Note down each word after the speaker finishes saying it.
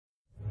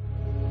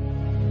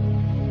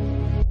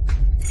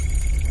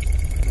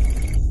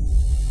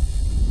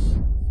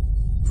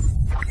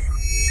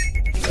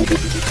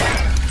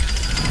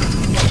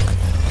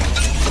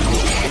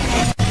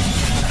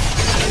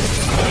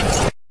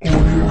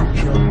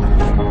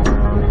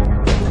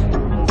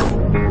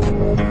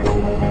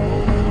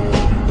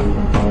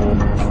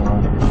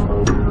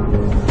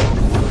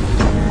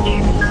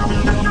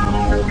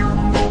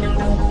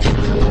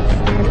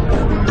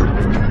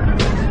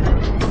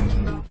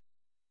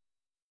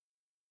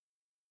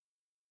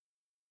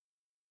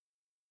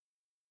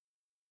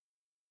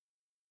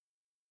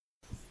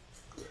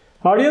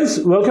Audience,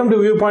 welcome to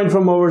Viewpoint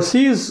from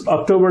Overseas,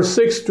 October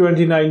 6,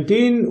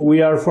 2019.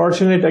 We are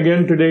fortunate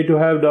again today to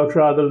have Dr.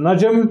 Adil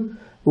Najam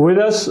with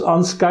us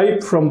on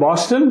Skype from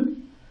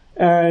Boston.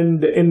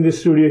 And in the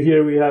studio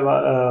here we have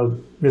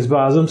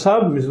Misbah Azam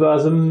Saab. Misbah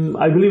Azam,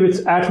 I believe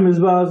it's at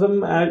Misbah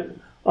Azam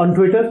on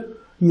Twitter.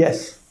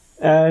 Yes.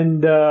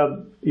 And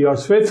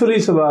yours faithfully,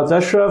 Sabahat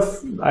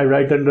Ashraf. I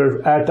write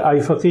under at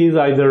iFaqeer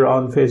either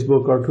on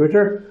Facebook or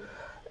Twitter.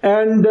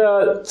 And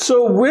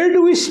so where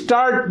do we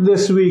start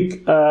this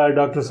week,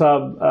 Dr.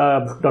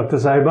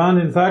 Sahiban,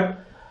 in fact?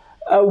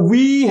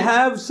 We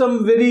have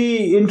some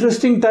very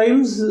interesting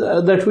times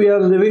that we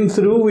are living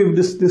through. We've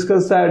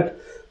discussed that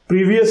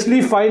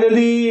previously.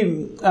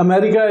 Finally,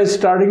 America is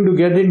starting to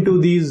get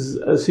into these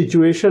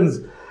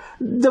situations.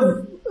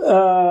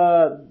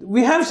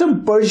 We have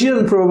some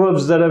Persian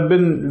proverbs that have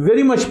been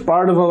very much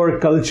part of our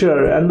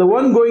culture. And the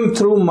one going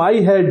through my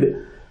head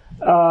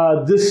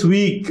this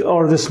week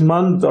or this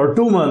month or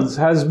 2 months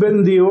has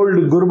been the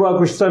old Gurba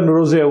Kushtan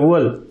Roze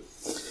Awwal,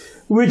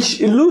 which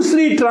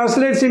loosely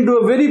translates into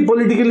a very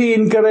politically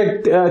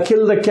incorrect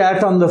kill the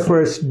cat on the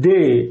first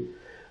day.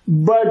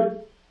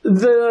 But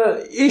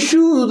the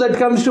issue that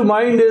comes to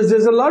mind is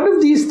there's a lot of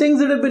these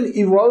things that have been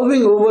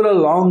evolving over a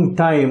long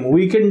time.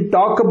 We can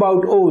talk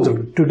about, oh,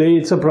 today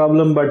it's a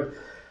problem, but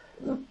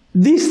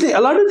a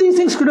lot of these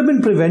things could have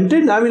been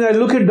prevented. I mean, I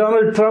look at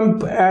Donald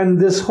Trump and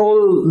this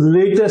whole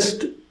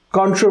latest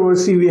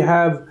controversy we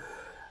have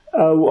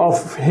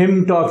of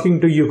him talking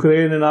to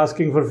Ukraine and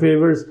asking for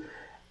favors.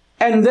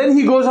 And then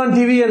he goes on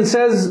TV and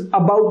says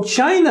about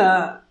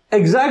China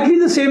exactly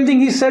the same thing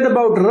he said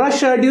about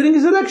Russia during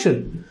his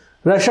election.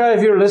 Russia,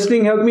 if you're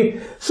listening, help me.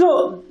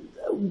 So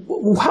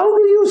how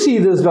do you see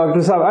this, Dr.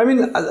 Saab? I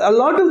mean, a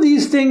lot of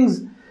these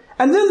things,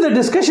 and then the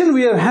discussion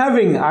we are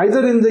having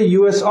either in the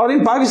US or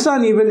in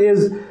Pakistan even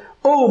is,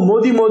 oh,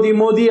 Modi, Modi,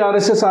 Modi,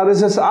 RSS,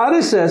 RSS,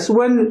 RSS,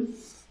 when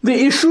the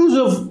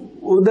issues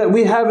that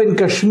we have in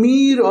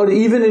Kashmir or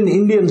even in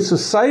Indian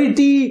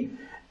society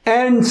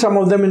and some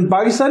of them in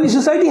Pakistani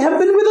society have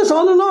been with us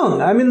all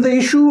along. I mean, the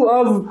issue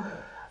of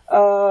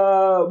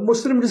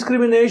Muslim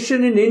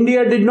discrimination in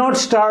India did not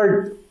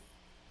start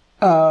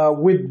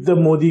with the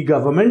Modi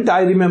government.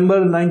 I remember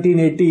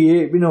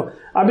 1988,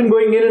 I've been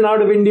going in and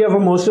out of India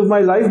for most of my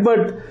life,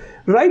 but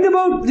right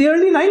about the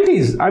early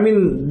 90s, I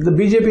mean, the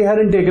BJP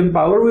hadn't taken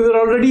power. We were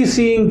already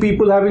seeing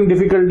people having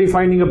difficulty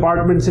finding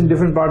apartments in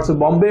different parts of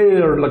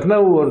Bombay or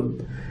Lucknow or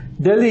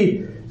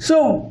Delhi.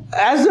 So,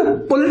 as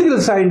a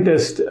political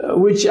scientist,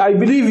 which I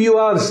believe you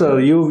are, sir,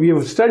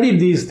 you've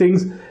studied these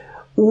things,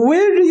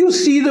 where do you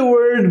see the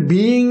world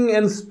being,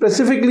 and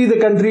specifically the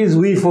countries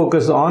we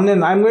focus on?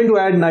 And I'm going to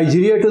add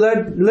Nigeria to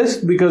that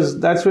list because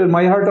that's where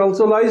my heart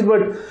also lies.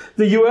 But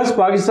the US,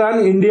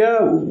 Pakistan, India,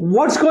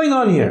 what's going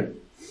on here?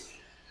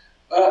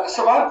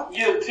 Sabahat,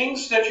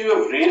 things that you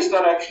have raised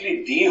are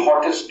actually the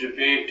hottest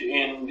debate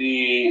in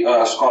the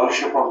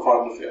scholarship on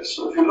foreign affairs.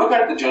 So if you look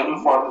at the Journal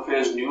of Foreign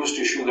Affairs newest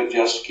issue that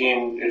just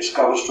came, its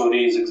cover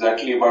story is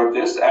exactly about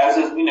this, as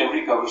has been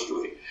every cover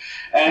story.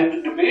 And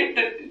the debate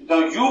that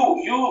now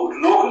you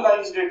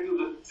localized it to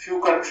the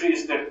few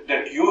countries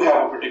that you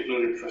have a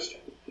particular interest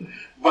in.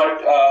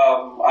 But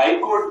I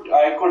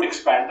could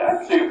expand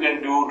that. So you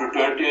can do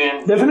Duterte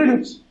and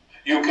definitely.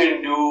 You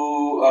can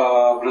do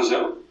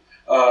Brazil.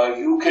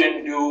 You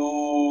can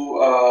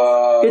do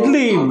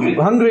Italy,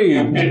 Hungary.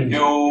 You can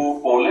do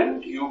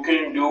Poland. You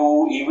can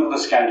do even the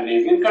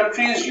Scandinavian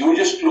countries. You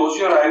just close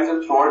your eyes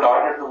and throw a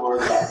dart at the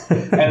world map.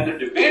 And the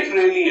debate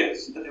really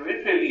is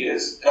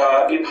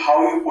in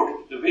how you put it.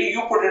 The way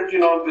you put it,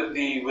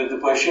 with the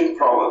Persian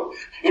proverb,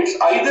 it's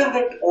either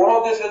that all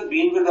of this has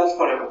been with us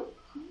forever,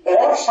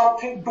 or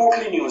something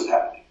totally new is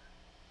happening.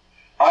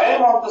 I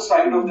am on the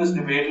side of this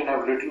debate and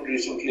have written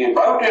recently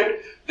about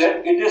it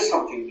that it is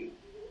something new.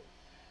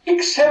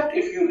 Except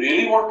if you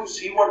really want to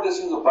see what this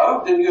is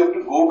about, then you have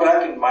to go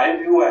back, in my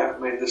view, I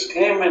have made this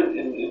claim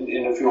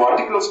in a few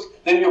articles,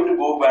 then you have to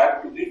go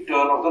back to the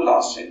turn of the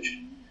last century.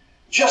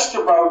 Just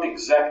about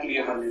exactly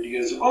 100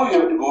 years ago,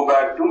 you have to go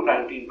back to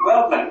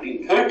 1912,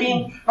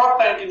 1913, not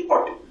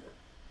 1940.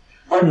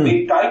 But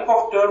the type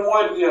of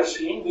turmoil we are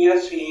seeing,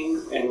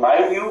 in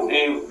my view,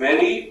 a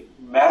very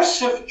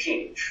massive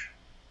change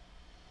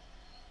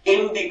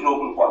in the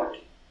global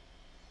polity.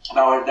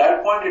 Now, at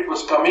that point, it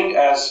was coming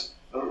as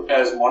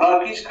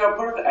monarchies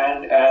crumbled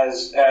and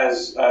as a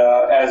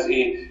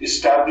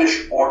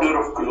established order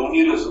of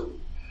colonialism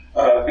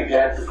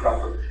began to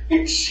crumble.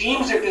 It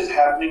seems it is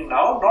happening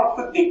now, not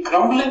with the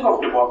crumbling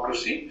of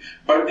democracy,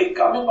 but the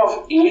coming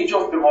of age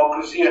of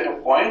democracy at a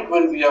point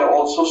when we are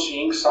also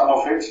seeing some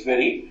of its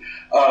very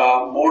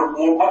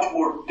much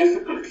more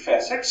difficult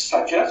facets,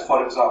 such as,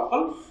 for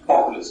example,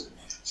 populism,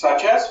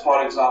 such as,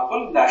 for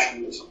example,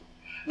 nationalism.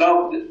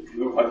 Now,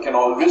 one can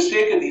always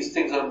say that these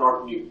things are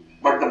not new.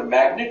 But the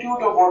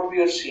magnitude of what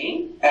we are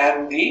seeing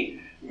and the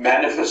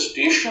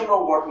manifestation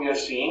of what we are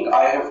seeing,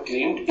 I have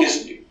claimed,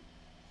 is new.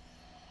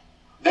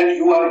 Then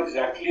you are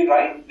exactly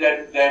right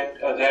that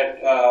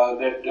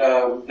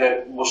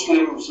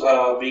Muslims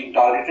being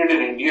targeted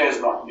in India is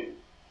not new.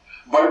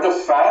 But the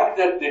fact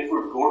that they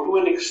would go to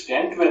an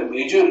extent where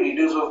major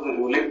leaders of the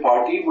ruling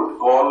party would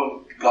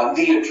call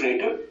Gandhi a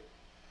traitor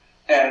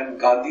and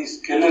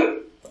Gandhi's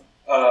killer,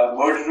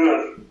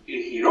 murderer,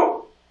 a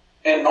hero,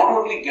 and not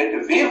only get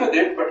away with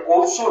it, but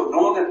also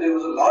know that there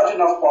was a large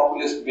enough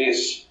populist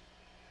base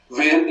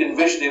in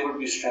which they would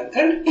be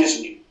strengthened,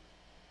 is new.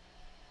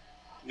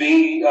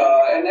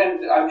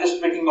 And I'm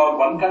just picking on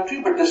one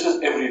country, but this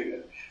is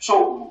everywhere.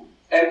 So,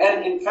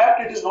 and in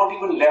fact, it is not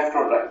even left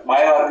or right.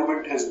 My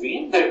argument has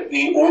been that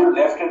the old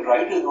left and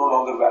right is no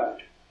longer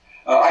valid.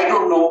 I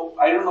don't know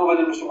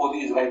whether Mr. Modi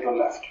is right or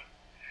left.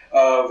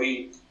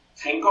 We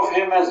think of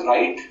him as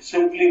right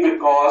simply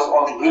because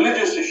on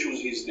religious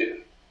issues he's there.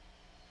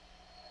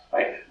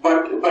 Right?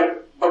 But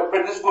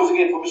this goes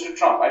again for Mr.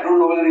 Trump. I don't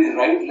know whether he's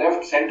right,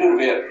 left, center,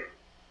 where.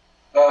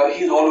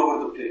 He's all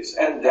over the place.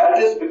 And that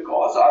is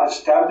because our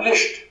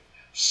established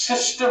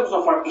systems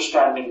of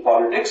understanding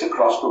politics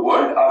across the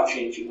world are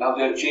changing. Now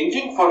they are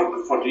changing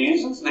for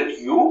reasons that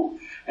you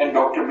and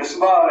Dr.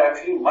 Misbah are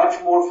actually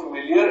much more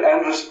familiar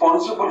and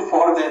responsible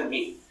for than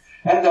me.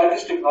 And that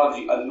is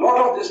technology. A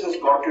lot of this has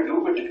got to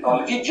do with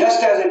technology,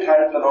 just as it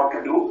had a lot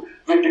to do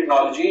with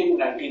technology in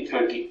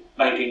 1913,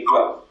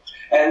 1912.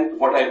 And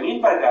what I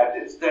mean by that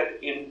is that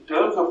in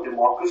terms of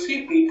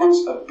democracy,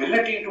 people's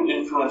ability to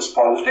influence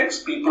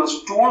politics,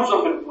 people's tools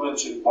of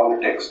influence in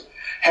politics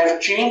have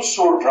changed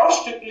so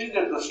drastically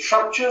that the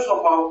structures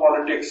of how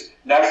politics,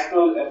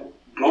 national and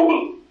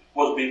global,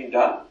 was being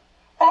done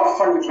are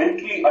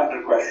fundamentally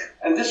under question.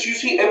 And this you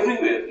see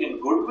everywhere, in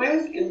good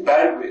ways, in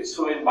bad ways.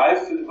 So in my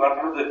field, one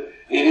of the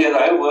areas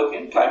I work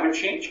in, climate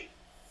change,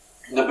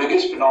 the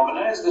biggest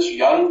phenomena is this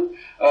young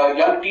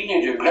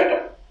teenager,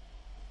 Greta,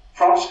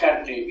 from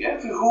Scandinavia,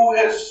 who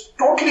has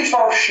totally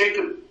sort of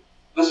shaken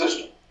the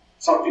system.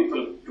 Some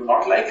people do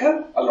not like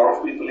her. A lot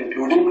of people,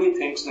 including me,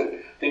 think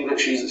that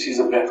she's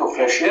a breath of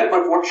fresh air.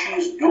 But what she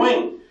is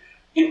doing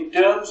in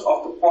terms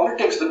of the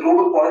politics, the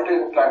global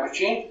politics of climate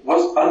change,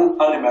 was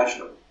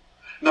unimaginable.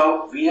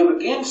 Now, we have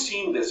again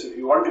seen this. If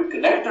you want to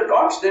connect the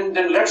dots, then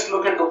let's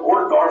look at the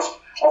old dots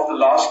of the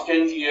last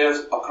 10 years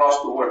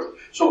across the world.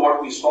 So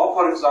what we saw,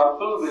 for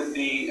example, with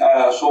the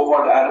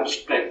so-called Arab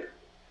Spring,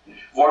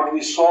 what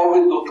we saw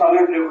with the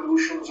colored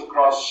revolutions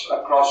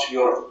across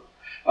Europe,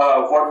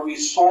 what we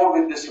saw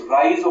with this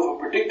rise of a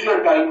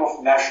particular type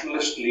of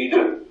nationalist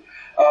leader,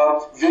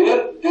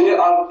 where they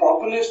are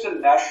populist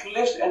and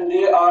nationalist and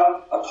they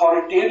are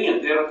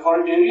authoritarian. They are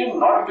authoritarian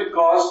not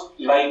because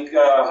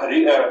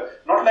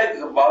not like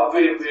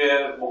Zimbabwe,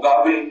 where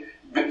Mugabe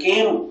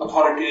became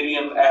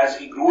authoritarian as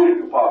he grew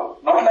into power.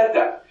 Not like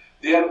that.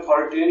 They are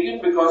authoritarian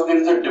because there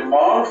is a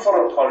demand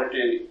for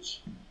authoritarians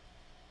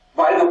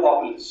by the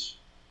populists.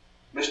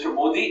 Mr.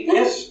 Modi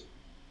is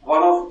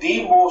one of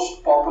the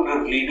most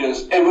popular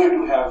leaders ever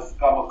to have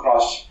come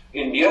across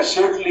India,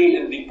 certainly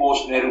in the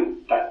post-Nehru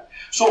time.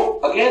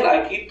 So again,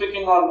 I keep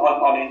picking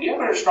on India,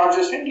 but it's not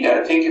just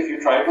India. I think if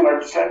you try to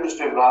understand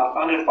Mr. Imran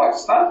Khan in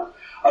Pakistan,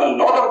 a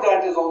lot of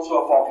that is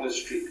also a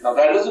populist streak. Now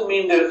that doesn't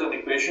mean there is an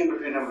equation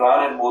between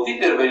Imran and Modi,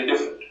 they're very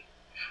different.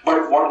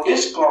 But what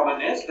is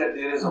common is that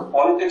there is a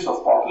politics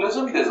of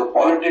populism, there's a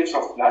politics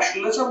of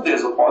nationalism,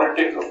 there's a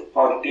politics of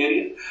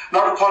authoritarian.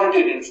 Not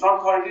authoritarian, it's not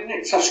authoritarian,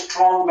 it's a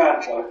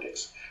strongman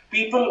politics.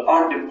 People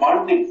are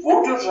demanding,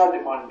 voters are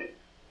demanding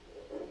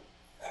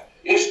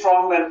a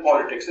strongman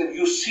politics. And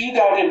you see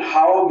that in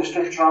how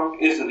Mr.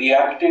 Trump is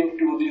reacting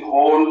to the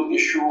whole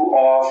issue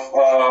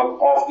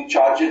of the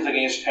charges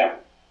against him.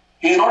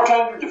 He's not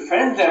trying to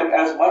defend them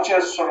as much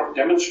as sort of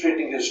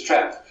demonstrating his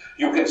strength.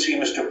 You can see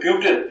Mr.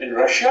 Putin in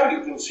Russia,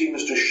 you can see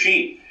Mr.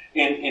 Xi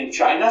in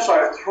China. So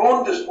I've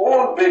thrown this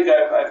whole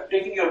I've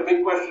taken your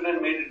big question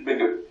and made it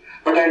bigger.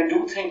 But I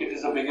do think it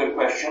is a bigger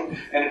question,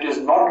 and it is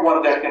not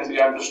one that can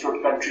be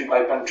understood country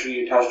by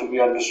country. It has to be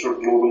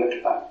understood global at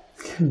a time.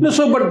 No,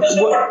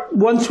 but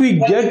once we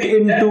get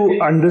into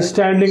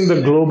understanding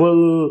the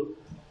global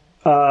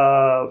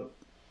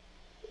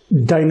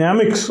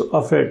dynamics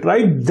of it,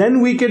 right, then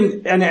we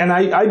can, and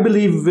I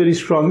believe very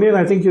strongly, and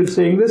I think you're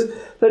saying this,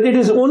 that it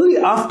is only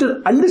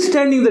after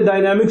understanding the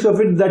dynamics of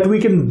it that we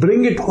can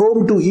bring it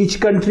home to each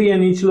country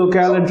and each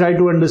locale and try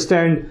to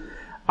understand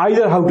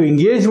either how to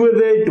engage with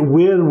it,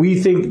 where we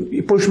think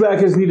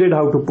pushback is needed,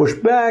 how to push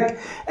back.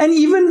 And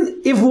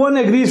even if one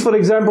agrees, for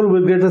example,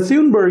 with Greta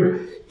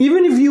Thunberg,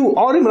 even if you,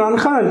 or Imran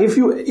Khan,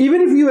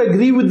 even if you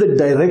agree with the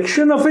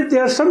direction of it,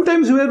 there are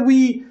sometimes where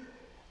we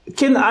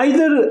can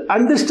either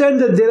understand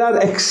that there are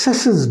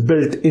excesses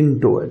built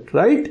into it,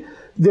 right?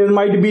 There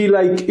might be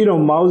like,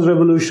 Mao's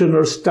revolution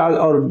or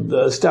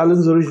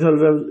Stalin's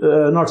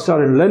original, not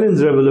Stalin,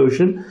 Lenin's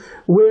revolution,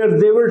 where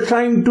they were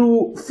trying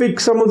to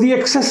fix some of the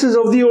excesses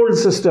of the old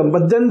system.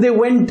 But then they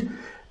went,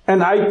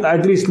 and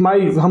at least my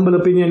humble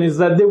opinion is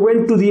that they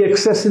went to the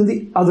excess in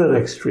the other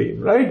extreme,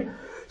 right?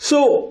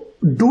 So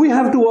do we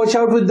have to watch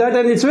out with that?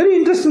 And it's very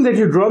interesting that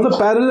you draw the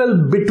parallel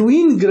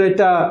between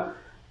Greta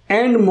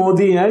and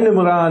Modi and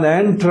Imran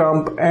and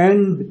Trump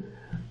and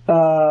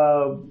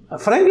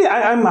frankly,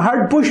 I'm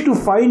hard pushed to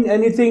find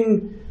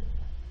anything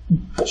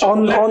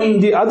on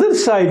the other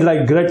side,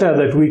 like Greta,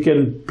 that we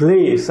can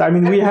place, I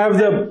mean, we have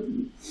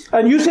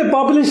and you say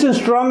populist and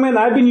strongman.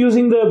 I've been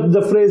using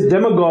the phrase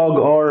demagogue,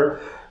 or,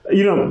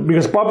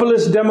 because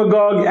populist,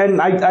 demagogue,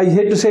 and I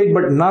hate to say it,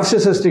 but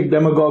narcissistic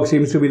demagogue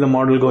seems to be the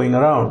model going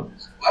around.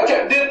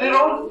 Okay, they're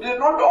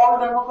not all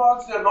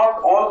demagogues, they're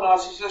not all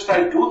narcissists.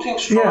 I do think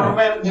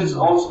strongmen is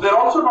also, they're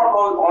also not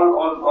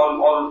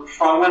all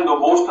strongmen, though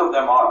most of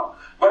them are.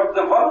 But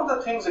one of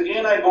the things,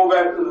 again, I go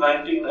back to the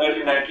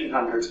early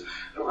 1900s,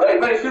 right?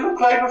 But if you look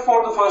right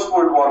before the First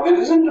World War, there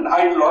isn't an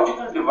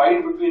ideological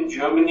divide between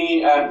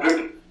Germany and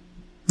Britain.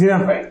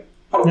 Yeah. Right?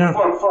 For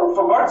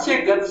God's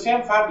sake, they're the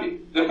same family.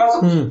 They're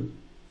cousins.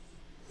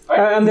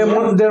 Right? And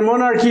their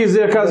monarchies,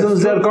 their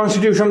cousins, their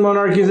constitutional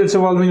monarchies, it's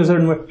evolving a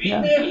certain way. We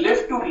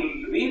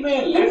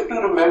may live to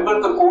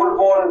remember the Cold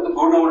War and the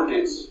good old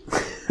days.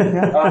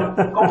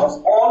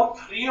 Because all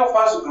three of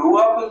us grew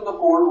up in the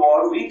Cold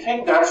War, we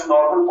think that's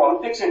normal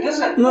politics. It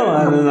isn't. No,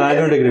 I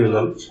don't agree with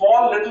that.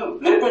 Small little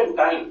blip in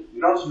time.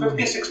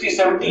 50, 60,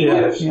 70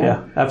 years.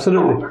 Yeah,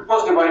 absolutely. It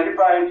was divided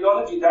by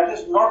ideology. That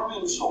has not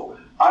been so.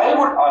 I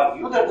would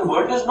argue that the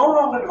world is no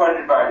longer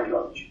divided by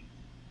ideology.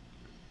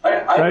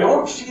 I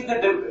don't see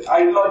the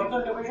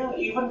ideological division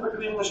even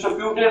between Mr.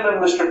 Putin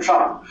and Mr.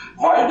 Trump.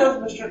 Why does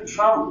Mr.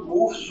 Trump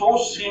move so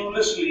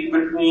seamlessly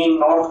between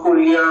North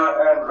Korea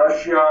and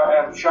Russia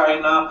and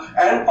China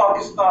and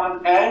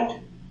Pakistan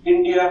and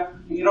India?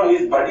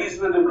 He's buddies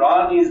with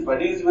Imran, he's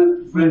buddies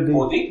with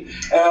Modi,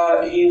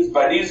 he's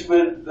buddies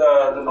with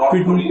the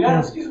North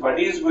Koreans, he's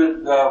buddies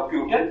with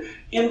Putin.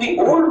 In the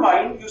old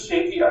mind, you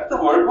say, the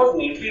world was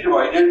neatly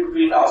divided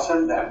between us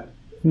and them.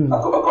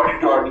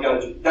 According to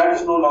ideology. That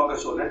is no longer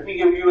so. Let me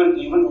give you an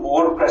even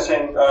more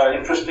pressing,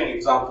 interesting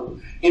example.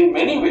 In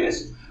many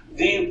ways,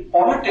 the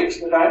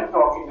politics that I'm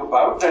talking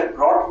about that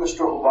brought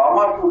Mr.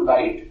 Obama to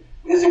light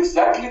is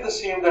exactly the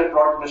same that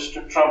brought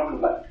Mr. Trump to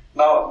light.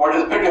 Now, what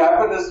is going to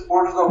happen is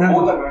supporters of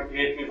both are going to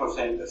hate me for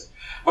saying this.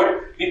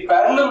 But the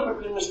parallel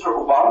between Mr.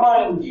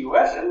 Obama in the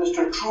US and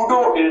Mr.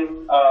 Trudeau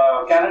in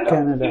Canada,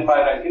 in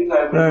my writings,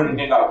 I've been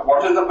bringing out.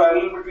 What is the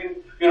parallel between,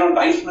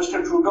 nice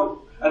Mr.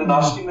 Trudeau and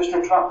nasty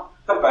Mr. Trump?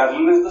 The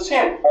parallel is the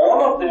same.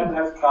 All of them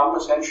have come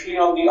essentially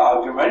on the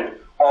argument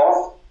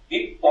of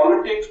the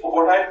politics,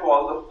 or what I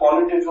call the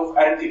politics of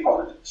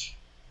anti-politics.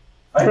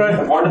 Right?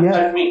 And what does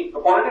that mean? The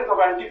politics of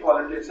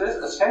anti-politics is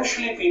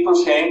essentially people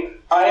saying,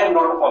 I am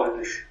not a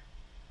politician.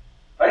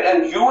 Right?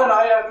 And you and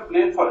I are to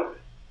blame for it.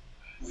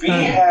 We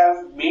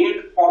have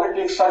made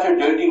politics such a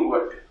dirty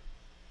word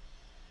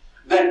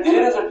that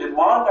there is a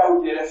demand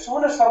out there. As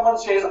soon as someone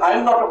says,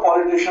 I'm not a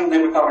politician,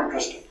 they become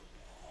interested.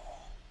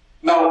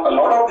 Now, a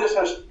lot of this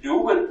has to do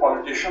with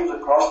politicians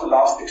across the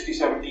last 60,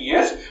 70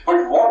 years,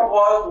 but what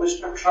was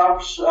Mr.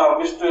 Trump's,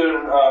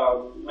 Mr.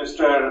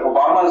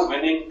 Obama's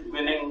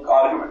winning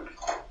argument?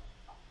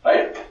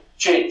 Right?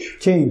 Change.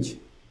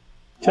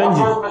 What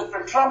was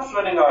Mr. Trump's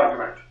winning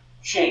argument?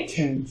 Change.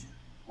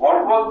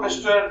 What was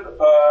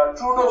Mr.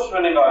 Trudeau's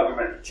winning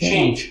argument?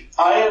 Change.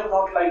 I am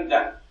not like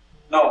that.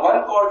 Now,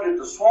 one called it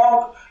the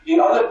swamp, the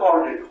other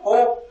called it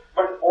hope,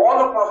 but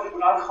all across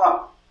Imran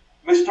Khan,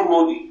 Mr.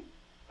 Modi,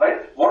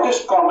 right? What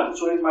is common?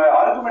 So in my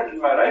argument, in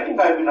my writing,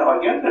 I've been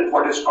arguing that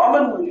what is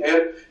common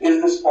here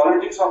is this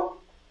politics of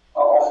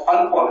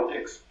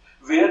unpolitics,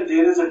 where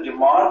there is a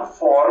demand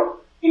for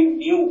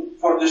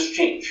this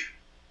change.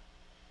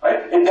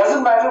 Right? It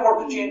doesn't matter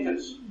what the change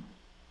is.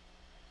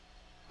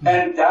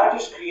 And that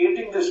is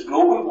creating this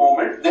global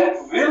moment that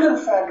will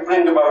in fact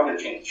bring about a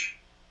change.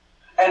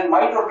 And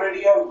might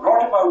already have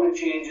brought about a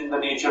change in the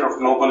nature of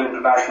global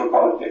international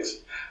politics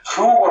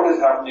through what is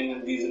happening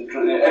in these, and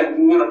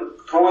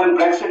throw in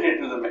Brexit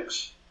into the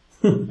mix.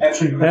 And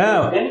so you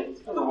can anything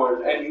in the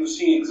world, and you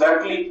see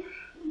exactly,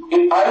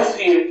 I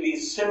see at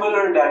least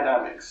similar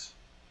dynamics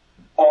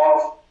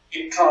of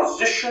a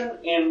transition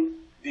in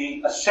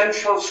the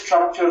essential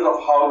structures of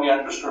how we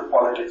understood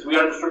politics. We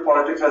understood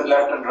politics as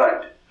left and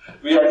right.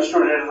 We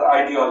understood it as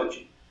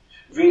ideology.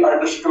 We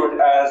understood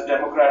as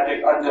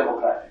democratic,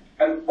 undemocratic.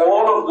 And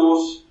all of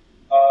those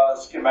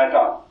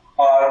schemata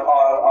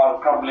are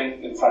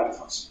crumbling in front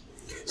of us.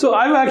 So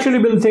I've actually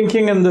been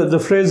thinking, and the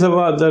phrase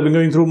that's been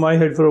going through my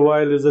head for a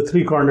while is the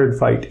three-cornered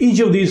fight. Each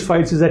of these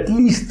fights is at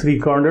least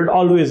three-cornered,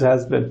 always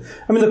has been.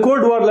 I mean, the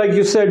Cold War, like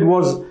you said,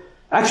 was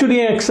actually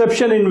an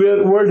exception in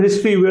world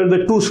history where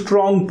the two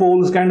strong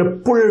poles kind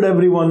of pulled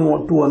everyone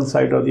to one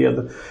side or the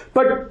other.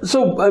 But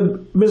so,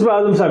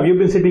 Misbah Azam Sahib, you've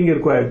been sitting here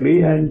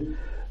quietly, and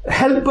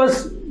help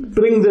us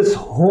bring this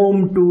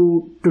home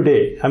to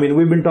today. I mean,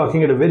 we've been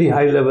talking at a very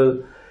high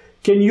level.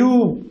 Can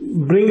you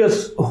bring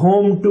us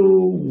home to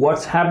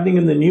what's happening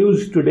in the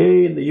news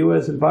today in the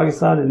US, in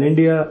Pakistan, in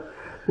India,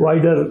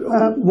 wider?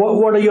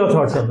 What are your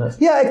thoughts on this?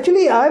 Yeah,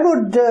 actually, I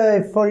would,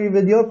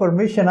 with your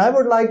permission, I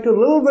would like to a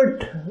little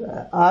bit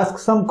ask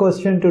some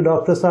question to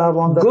Dr. Saab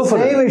on the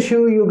same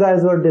issue you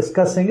guys were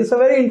discussing. It's a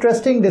very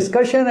interesting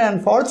discussion,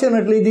 and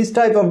fortunately, this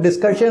type of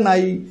discussion,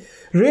 I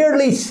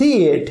rarely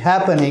see it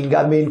happening.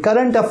 I mean,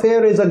 current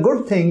affair is a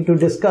good thing to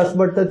discuss,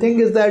 but the thing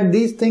is that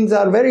these things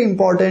are very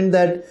important,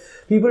 that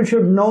People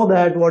should know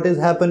that what is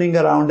happening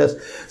around us.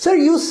 Sir,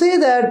 you say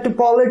that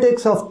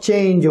politics of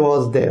change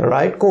was there,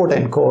 right? Quote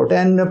unquote.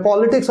 And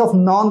politics of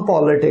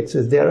non-politics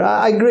is there.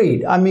 I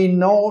agreed. I mean,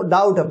 no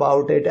doubt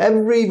about it.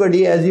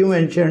 Everybody, as you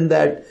mentioned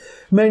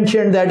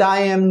that I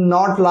am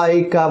not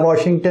like a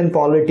Washington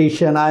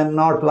politician. I am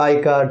not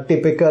like a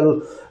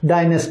typical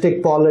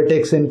dynastic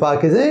politics in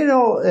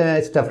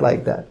Pakistan, stuff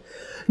like that.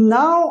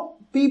 Now,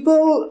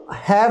 people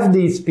have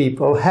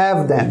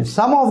them.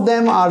 Some of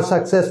them are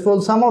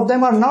successful, some of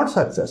them are not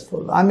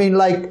successful. I mean,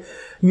 like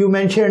you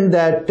mentioned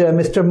that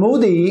Mr.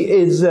 Modi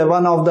is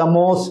one of the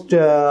most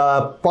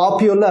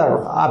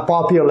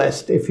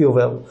populist, if you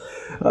will.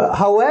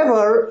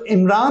 However,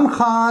 Imran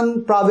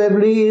Khan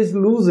probably is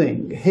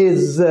losing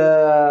his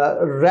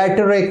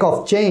rhetoric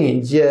of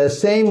change.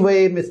 Same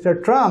way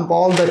Mr. Trump,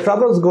 all the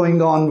troubles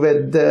going on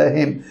with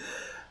him.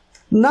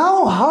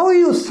 Now, how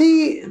you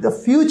see the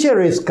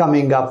future is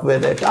coming up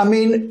with it? I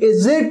mean,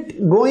 is it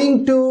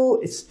going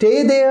to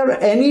stay there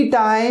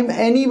anytime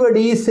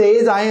anybody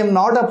says, I am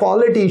not a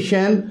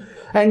politician,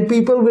 and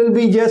people will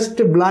be just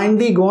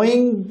blindly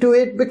going to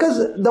it? Because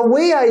the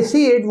way I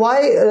see it,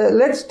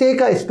 let's take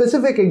a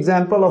specific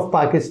example of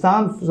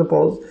Pakistan,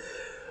 suppose.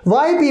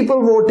 Why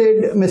people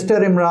voted Mr.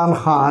 Imran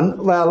Khan?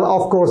 Well,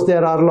 of course,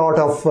 there are a lot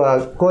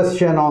of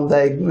question on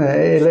the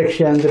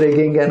elections,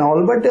 rigging and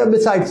all, but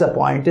besides the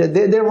point,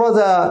 there was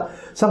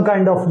some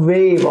kind of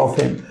wave of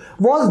him.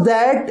 Was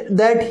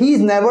that he's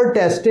never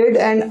tested,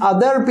 and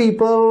other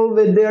people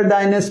with their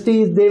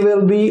dynasties, they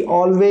will be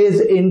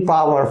always in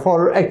power,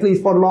 at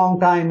least for a long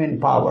time in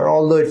power,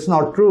 although it's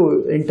not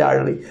true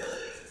entirely.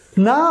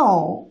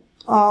 Now,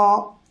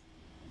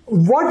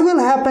 what will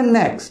happen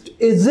next?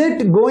 Is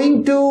it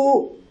going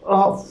to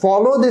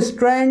follow this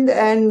trend?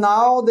 And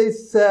now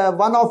this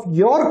one of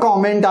your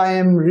comment, I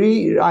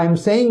am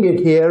saying it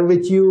here,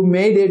 which you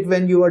made it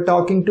when you were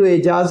talking to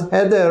Ejaz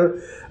Haider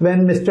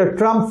when Mr.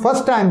 Trump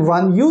first time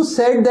won. You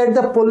said that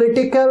the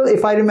political,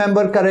 if I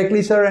remember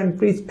correctly, sir, and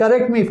please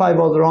correct me if I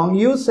was wrong,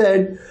 you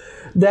said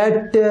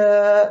that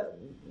the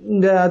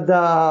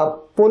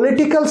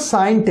political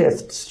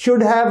scientists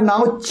should have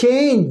now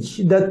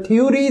changed the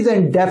theories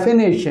and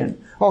definition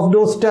of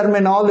those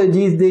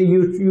terminologies they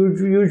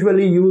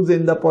usually use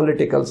in the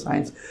political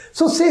science.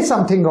 So say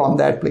something on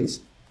that,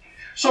 please.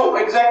 So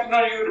exactly,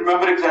 no, you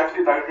remember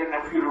exactly right, and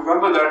if you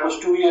remember, that was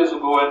 2 years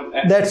ago,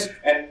 and the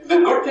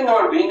good thing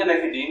about being in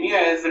academia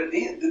is that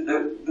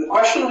the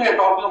question we are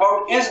talking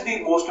about is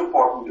the most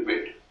important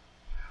debate.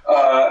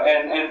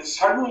 And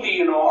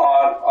suddenly,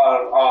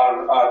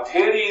 our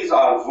theories,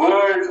 our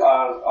words,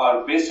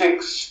 our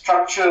basic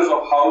structures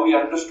of how we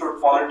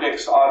understood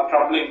politics are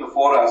crumbling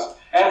before us.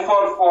 And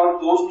for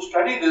those who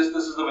study this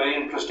is a very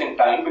interesting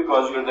time,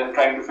 because you're then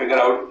trying to figure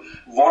out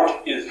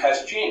what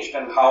has changed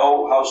and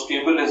how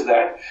stable is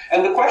that.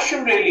 And the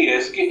question really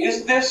is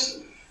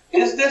this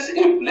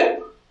a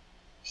blip,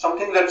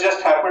 something that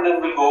just happened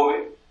and will go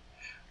away?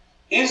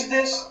 Is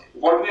this,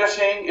 what we are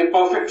saying, a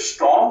perfect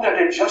storm,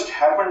 that it just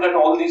happened, that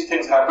all these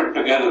things happened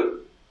together,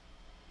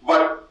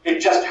 but it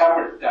just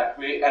happened that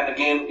way, and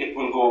again it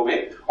will go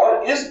away?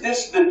 Or is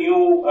this the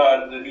new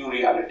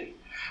reality?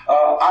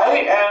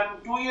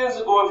 2 years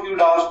ago, if you'd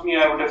asked me,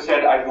 I would have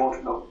said, I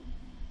don't know.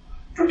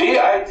 Today,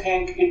 I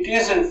think it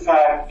is in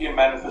fact a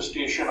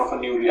manifestation of a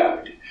new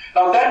reality.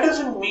 Now, that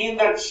doesn't mean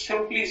that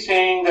simply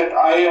saying that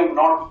I am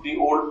not the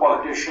old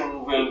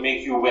politician will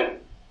make you win.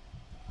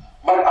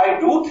 But I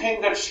do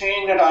think that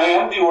saying that I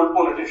am the old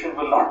politician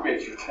will not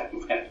make you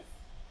win.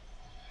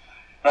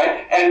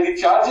 Right? And the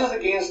charges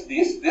against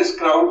this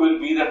crowd will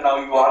be that now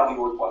you are the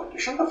old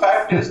politician. The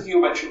fact is, you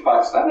mentioned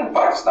Pakistan. In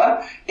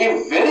Pakistan,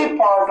 a very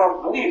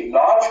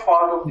large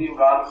part of the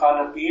Imran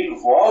Khan appeal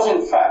was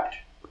in fact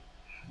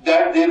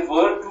that there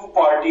were two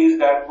parties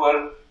that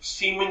were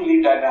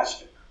seemingly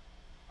dynastic.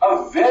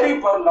 A very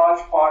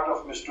large part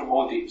of Mr.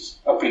 Modi's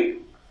appeal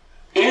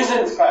is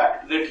in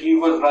fact that he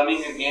was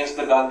running against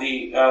the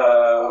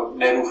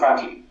Gandhi-Nehru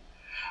family.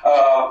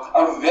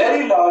 A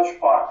very large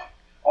part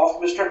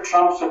of Mr.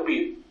 Trump's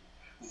appeal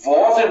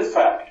was in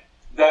fact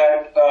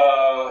that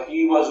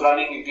he was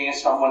running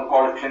against someone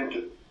called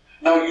Clinton.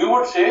 Now you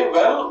would say,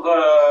 well,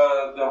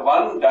 the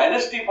one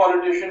dynasty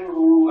politician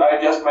who I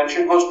just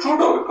mentioned was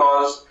Trudeau,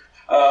 because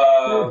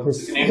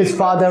his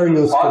father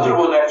was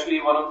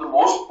actually one of the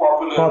most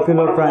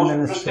popular prime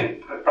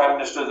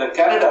ministers that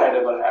Canada had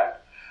ever had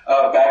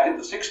back in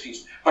the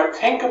 60s. But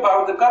think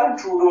about the current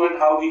Trudeau and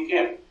how he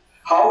came.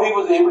 How he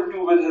was able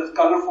to, with his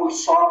colorful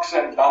socks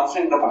and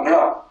dancing the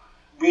Bhangra,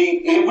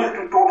 be able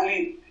to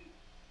totally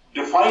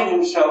define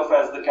himself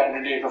as the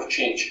candidate of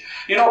change.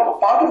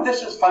 Part of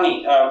this is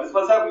funny.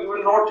 You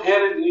will note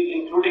here,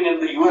 including in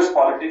the US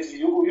politics,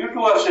 you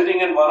two are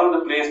sitting in one of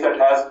the places that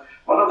has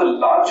one of the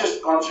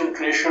largest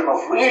concentration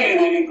of really,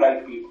 really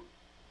bright people.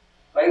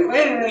 Right?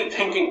 Really, really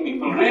thinking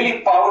people,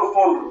 really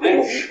powerful,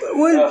 rich,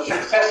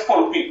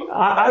 successful people.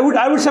 I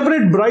would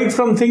separate bright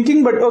from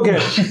thinking, but okay.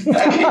 You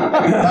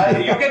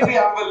can be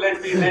humble.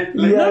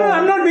 No,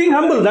 I'm not being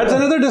humble. That's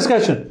another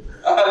discussion.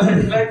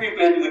 Let me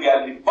play to the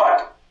gallery.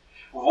 But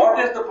what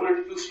is the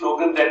political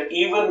slogan that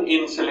even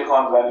in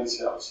Silicon Valley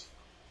sells?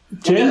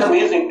 Change. It is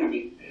amazing to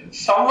me.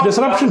 Someone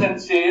Disruption. comes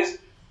and says,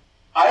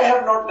 I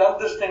have not done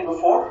this thing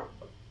before,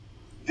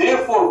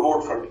 therefore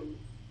vote for me.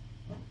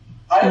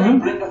 I will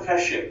bring a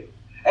fresh air.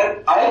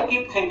 And I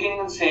keep thinking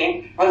and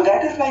saying, well,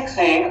 that is like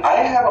saying, I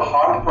have a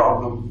heart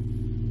problem,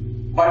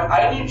 but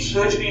I need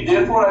surgery,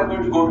 therefore I'm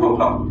going to go to a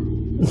plumber.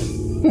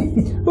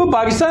 Well, in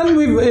Pakistan,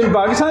 we've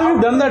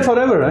done that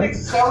forever, right? It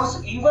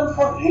sells even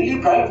for really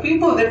bright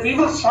people that we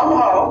will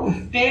somehow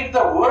take the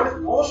world's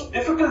most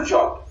difficult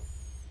job.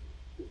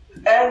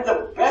 And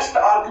the best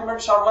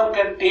argument someone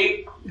can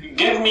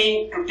give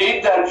me to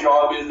take that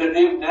job is that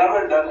they've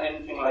never done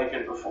anything like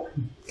it before.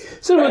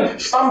 So,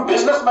 some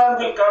businessman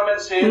will come and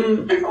say,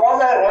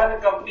 because I ran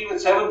a company with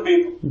 7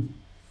 people,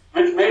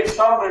 which made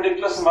some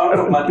ridiculous amount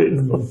of money,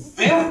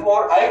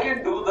 therefore I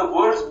can do the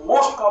world's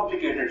most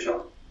complicated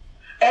job.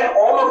 And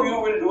all of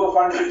you will do a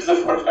fundraiser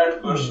for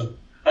that person,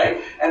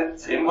 right? And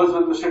same was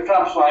with Mr.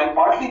 Trump. So I'm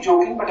partly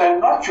joking, but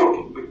I'm not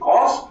joking,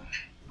 because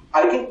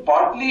I think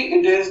partly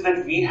it is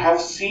that we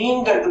have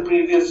seen that the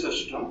previous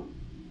system,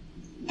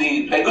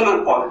 the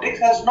regular politics,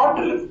 has not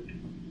delivered.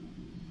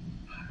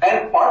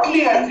 And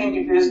partly I think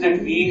it is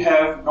that we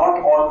have not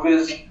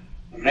always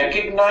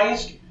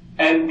recognized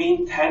and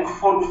been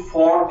thankful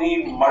for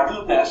the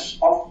muddleness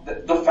of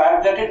the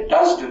fact that it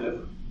does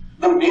deliver.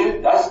 The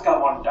mail does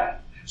come on time.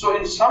 So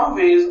in some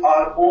ways,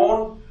 our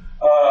own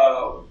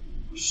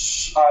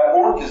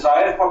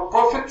desire for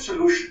perfect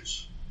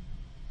solutions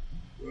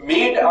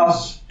made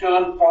us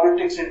turn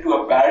politics into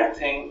a bad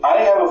thing. I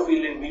have a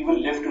feeling we will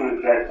live to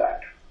regret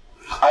that.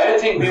 I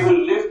think we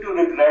will live to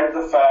regret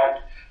the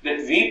fact that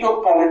we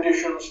took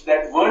politicians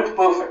that weren't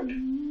perfect,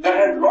 that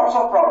had lots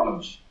of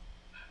problems,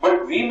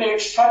 but we made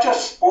such a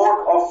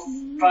sport of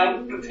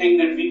trying to think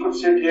that we could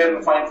sit here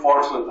and find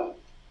faults with them,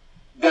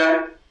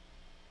 that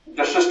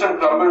the system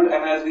crumbled,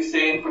 and as we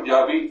say in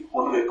Punjabi,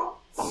 unweko.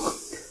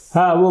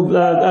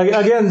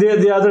 Again,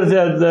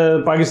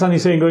 the Pakistani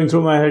saying going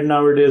through my head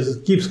nowadays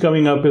keeps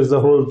coming up is the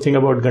whole thing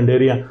about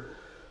Ganderia.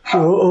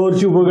 Or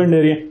Chupo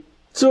Ganderia.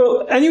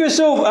 So, anyway,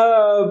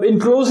 in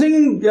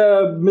closing,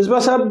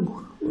 Misbah Sahab,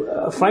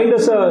 find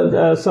us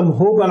some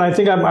hope, and I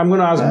think I'm going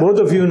to ask both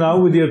of you now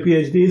with your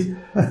PhDs,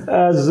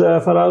 as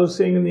Farah was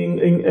saying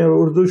in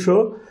Urdu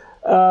show.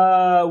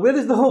 Where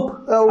is the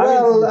hope?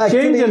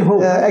 Change and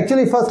hope.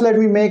 Actually, first let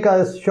me make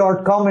a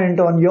short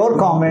comment on your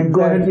comment. Go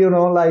ahead.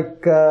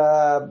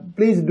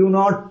 Please do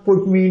not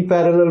put me in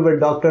parallel with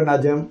Dr.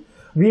 Najam.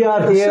 We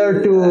are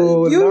here to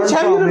learn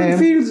from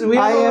him.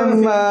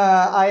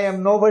 I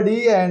am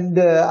nobody, and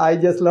I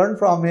just learn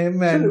from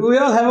him. And we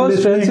all have our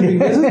strengths.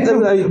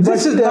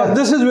 This is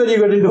where you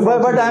get into.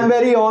 But I'm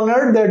very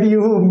honored that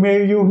you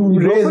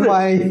raise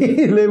my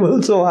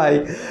level so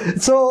high.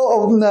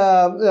 So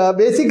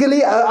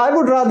basically, I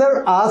would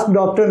rather ask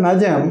Dr.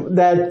 Najam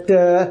that,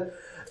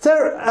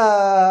 sir.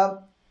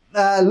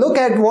 Look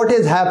at what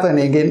is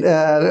happening.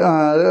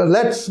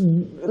 Let's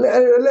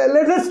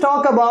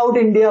talk about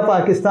India,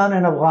 Pakistan,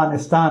 and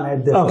Afghanistan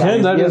at this time. Okay,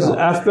 that is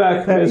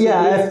AFPAC. Basically.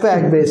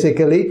 AFPAC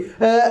basically.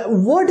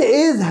 What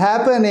is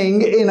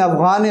happening in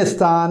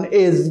Afghanistan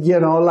is,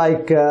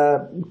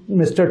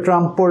 Mr.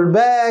 Trump pulled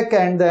back,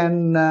 and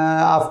then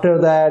after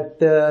that,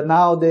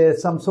 now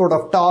there's some sort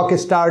of talk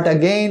start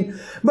again.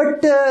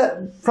 But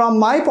from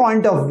my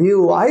point of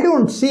view, I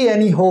don't see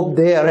any hope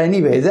there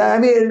anyways. I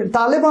mean,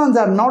 Taliban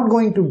are not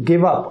going to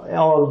give up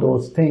all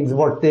those things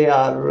what they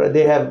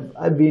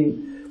have been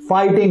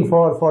fighting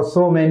for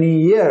so many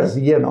years.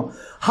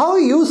 How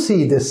you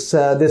see this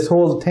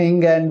whole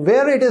thing, and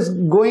where it is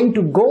going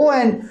to go,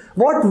 and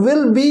what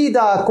will be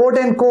the quote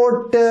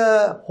unquote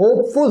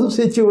hopeful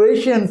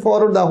situation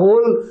for the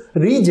whole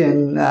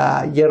region,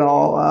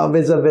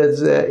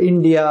 vis-a-vis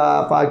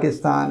India,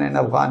 Pakistan, and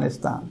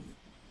Afghanistan?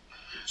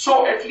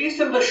 So at least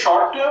in the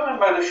short term, and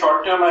by the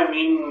short term I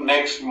mean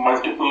next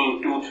multiple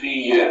 2-3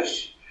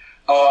 years,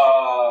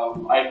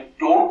 I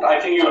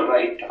think you're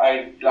right.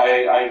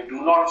 I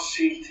do not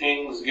see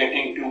things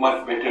getting too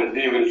much better.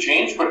 They will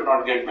change, but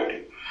not get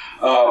better.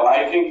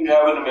 I think you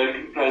have an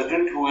American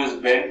president who is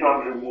bent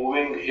on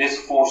removing his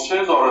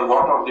forces or a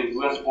lot of the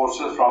US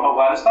forces from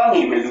Afghanistan.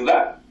 He will do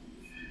that.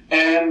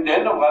 And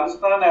then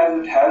Afghanistan, as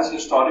it has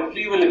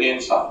historically, will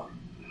again suffer.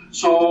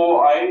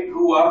 So I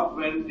grew up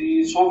when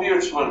the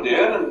Soviets were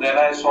there, and then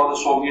I saw the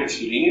Soviets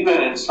leave,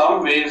 and in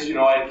some ways,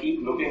 I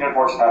keep looking at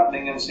what's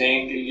happening and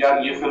saying,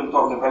 yaar, ye film to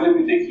humne pehle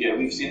bhi dekhi hai.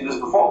 We've seen this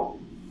before.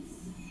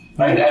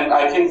 Right? And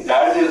I think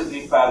that is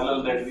the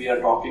parallel that we are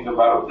talking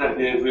about, that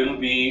there will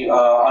be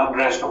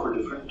unrest of a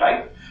different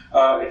type.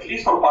 At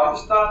least for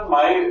Pakistan,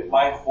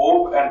 my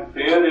hope and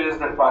prayer is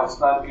that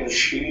Pakistan can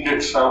shield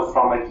itself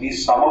from at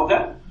least some of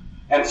them,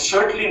 and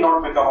certainly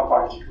not become a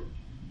party to it.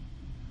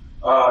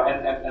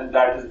 And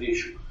that is the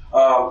issue.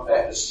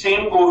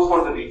 Same goes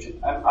for the region,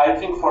 and I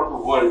think for the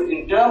world.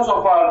 In terms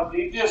of our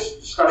previous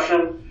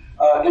discussion,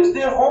 is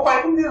there hope?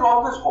 I think there is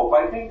always hope.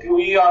 I think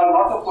we are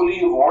not a fully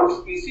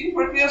evolved species,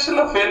 but we are still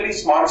a fairly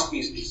smart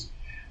species.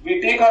 We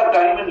take our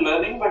time in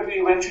learning, but we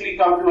eventually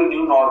come to a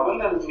new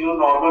normal, and new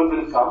normal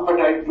will come.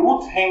 But I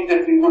do think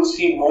that we will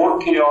see more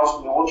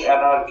chaos, more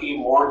anarchy,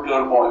 more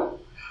turmoil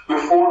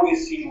before we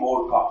see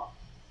more calm.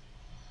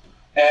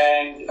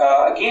 And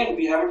again,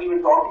 we haven't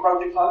even talked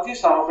about technology.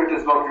 Some of it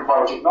is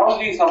about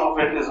technology, some of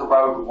it is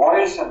about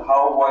voice and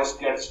how voice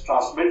gets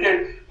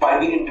transmitted by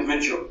the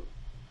individual,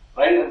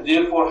 right? And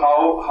therefore,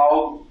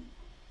 how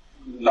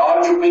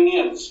large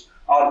opinions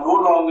are no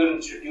longer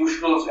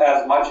institutional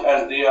as much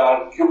as they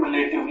are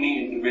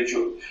cumulatively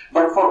individual.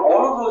 But for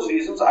all of those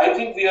reasons, I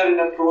think we are in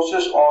a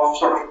process of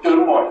sort of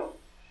turmoil,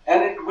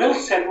 and it will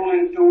settle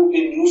into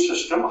a new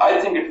system.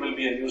 I think it will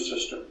be a new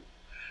system.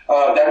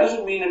 That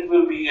doesn't mean it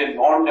will be a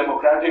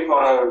non-democratic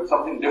or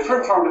something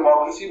different from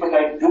democracy, but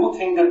I do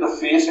think that the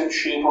face and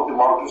shape of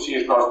democracy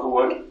across the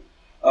world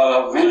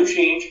will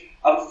change.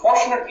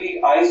 Unfortunately,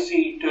 I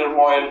see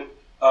turmoil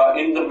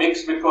in the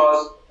mix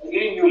because,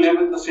 again, you live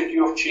in the city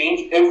of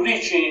change. Every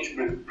change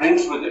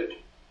brings with it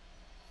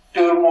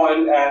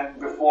turmoil, and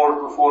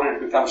before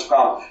it becomes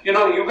calm. You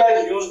know, you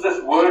guys use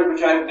this word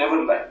which I've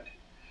never liked.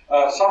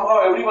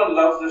 Somehow everyone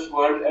loves this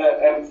word,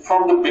 and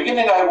from the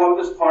beginning I've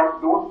always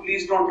thought,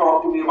 please don't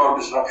talk to me about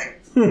disruption.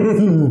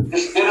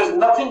 There is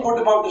nothing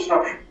good about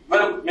disruption.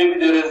 Well, maybe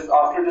there is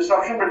after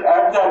disruption, but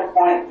at that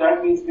point,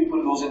 that means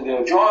people losing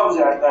their jobs.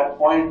 At that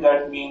point,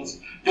 that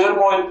means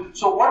turmoil.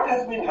 So what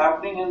has been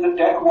happening in the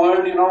tech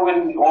world, you know,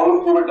 when all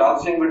of you were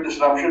dancing with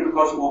disruption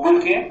because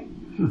Uber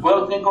came?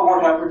 Well, think of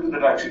what happened to the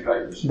taxi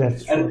drivers.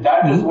 And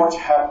that is what's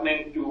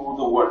happening to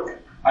the world.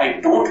 I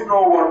don't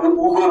know what the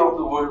Uber of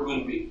the world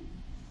will be.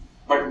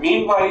 But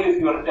meanwhile, if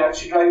you are a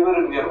taxi driver,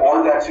 and we are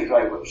all taxi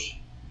drivers,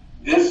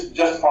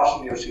 just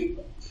fasten your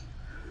seatbelt.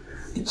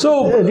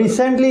 So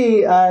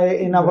recently,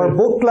 in our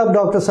book club,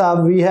 Dr.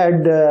 Saab, we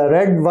had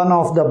read one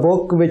of the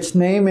book, which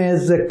name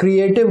is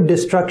Creative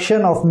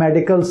Destruction of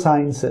Medical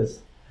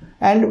Sciences.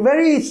 And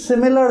very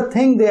similar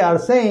thing they are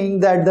saying,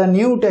 that the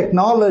new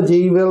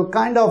technology will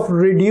kind of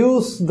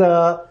reduce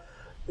the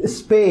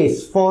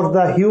space for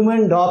the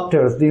human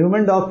doctors. The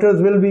human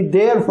doctors will be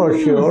there for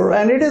sure,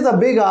 and it is a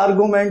big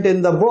argument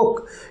in the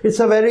book. It's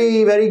a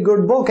very, very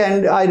good book,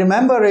 and I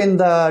remember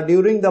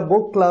during the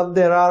book club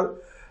there are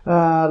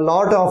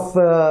lot of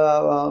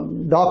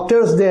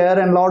doctors there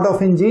and lot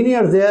of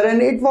engineers there,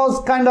 and it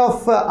was kind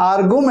of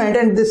argument,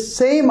 and this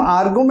same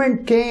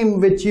argument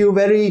came which you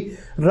very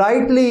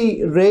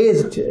rightly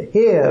raised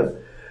here,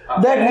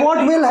 that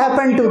what will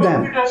happen to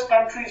them? It as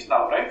countries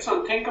now, right?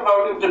 So think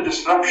about if the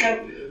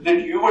disruption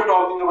that you were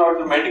talking about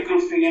the medical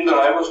field, or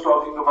I was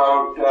talking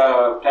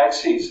about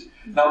taxis.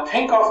 Now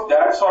think of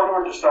that sort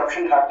of a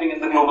disruption happening in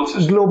the global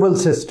system. Global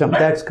system, right?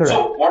 That's correct.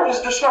 So what is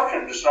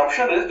disruption?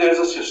 Disruption is there's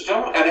a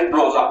system and it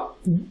blows up.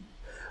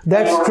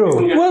 That's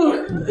true.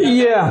 Well,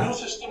 yeah. A new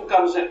system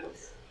comes in,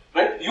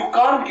 right? You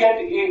can't get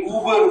a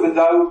Uber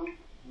without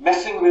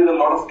messing with a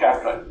lot of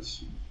cab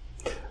drivers.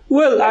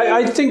 Well,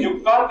 I think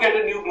you can't get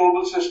a new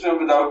global system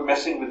without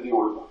messing with the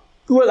old one.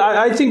 Well,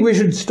 I think we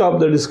should stop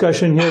the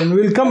discussion here, and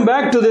we'll come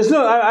back to this.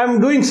 No,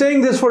 I'm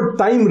saying this for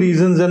time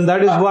reasons, and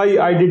that is why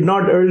I did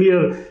not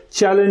earlier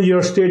challenge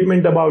your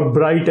statement about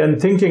bright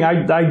and thinking.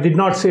 I did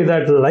not say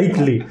that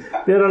lightly.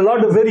 There are a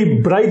lot of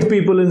very bright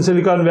people in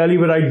Silicon Valley,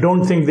 but I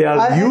don't think they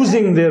are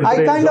using their brains.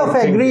 I kind of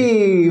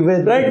agree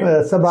with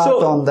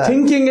Sabahat on that.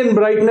 Thinking and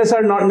brightness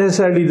are not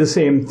necessarily the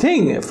same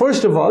thing,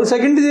 first of all.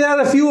 Secondly, there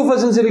are a few of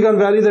us in Silicon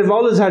Valley that have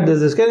always had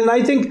this discussion, and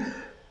I think,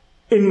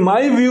 in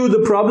my view, the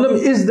problem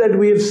is that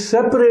we have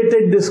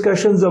separated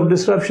discussions of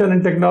disruption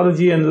in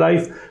technology and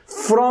life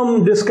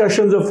from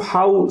discussions of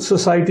how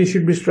society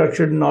should be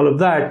structured and all of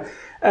that.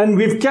 And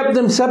we've kept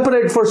them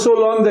separate for so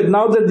long that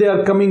now that they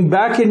are coming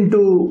back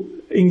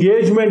into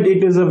engagement,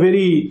 it is a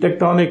very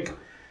tectonic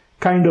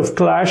kind of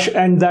clash,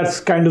 and that's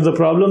kind of the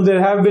problem.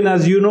 There have been,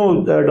 as you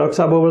know,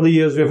 Dr. Saab, over the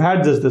years, we've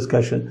had this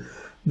discussion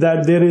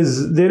that there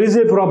is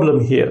a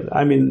problem here.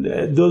 I mean,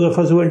 those of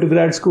us who went to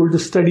grad school to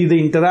study the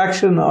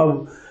interaction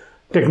of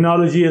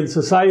technology and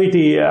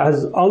society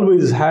has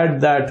always had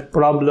that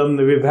problem.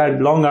 We've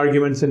had long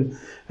arguments in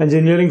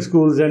engineering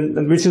schools,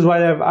 and which is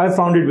why I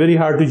found it very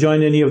hard to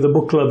join any of the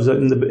book clubs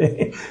in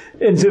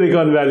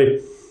Silicon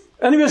Valley.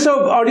 Anyway,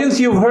 so audience,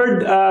 you've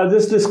heard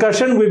this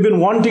discussion. We've been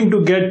wanting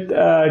to get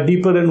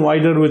deeper and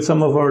wider with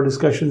some of our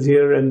discussions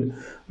here and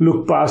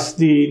look past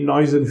the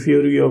noise and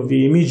fury of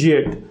the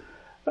immediate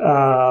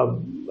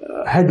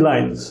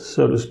headlines,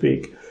 so to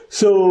speak.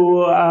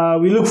 So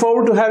we look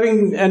forward to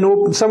having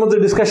some of the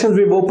discussions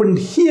we've opened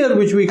here,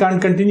 which we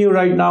can't continue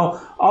right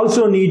now,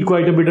 also need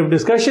quite a bit of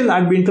discussion.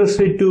 I'd be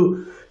interested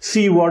to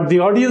see what the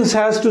audience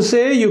has to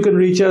say. You can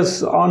reach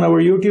us on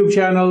our YouTube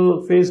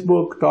channel,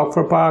 Facebook, Talk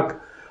for Pak,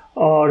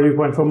 or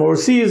Viewpoint from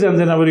Overseas, and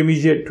then our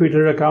immediate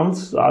Twitter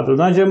accounts. Adil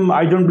Najam,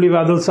 I don't believe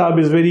Adil Saab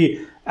is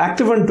very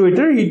active on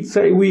Twitter.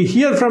 We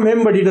hear from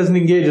him, but he doesn't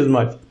engage as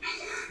much.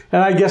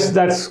 And I guess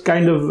that's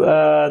kind of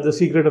the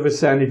secret of his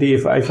sanity,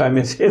 if I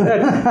may say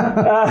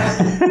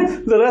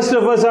that. The rest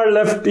of us are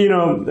left,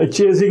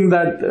 chasing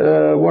that,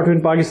 what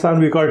in Pakistan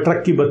we call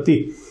truck ki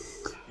batti.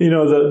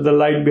 the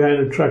light behind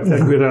a truck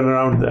that we run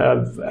around.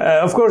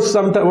 Of course,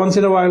 once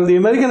in a while, the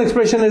American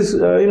expression is,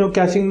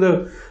 catching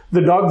the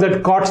dog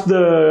that caught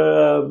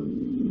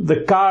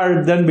the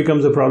car then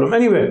becomes a problem.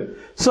 Anyway,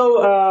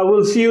 so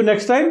we'll see you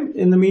next time.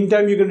 In the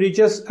meantime, you can reach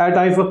us at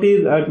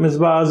iFaqeer, at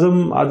Misbah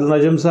Azam, Adil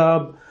Najam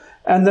Sahab,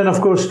 and then,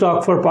 of course,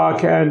 Talk for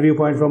Pak and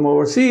Viewpoint from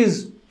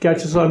Overseas.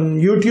 Catch us on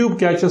YouTube,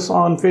 catch us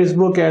on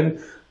Facebook, and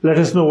let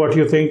us know what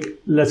you think.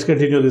 Let's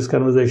continue this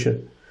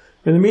conversation.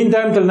 In the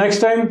meantime, till next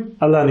time,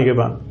 Allah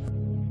Nigaban.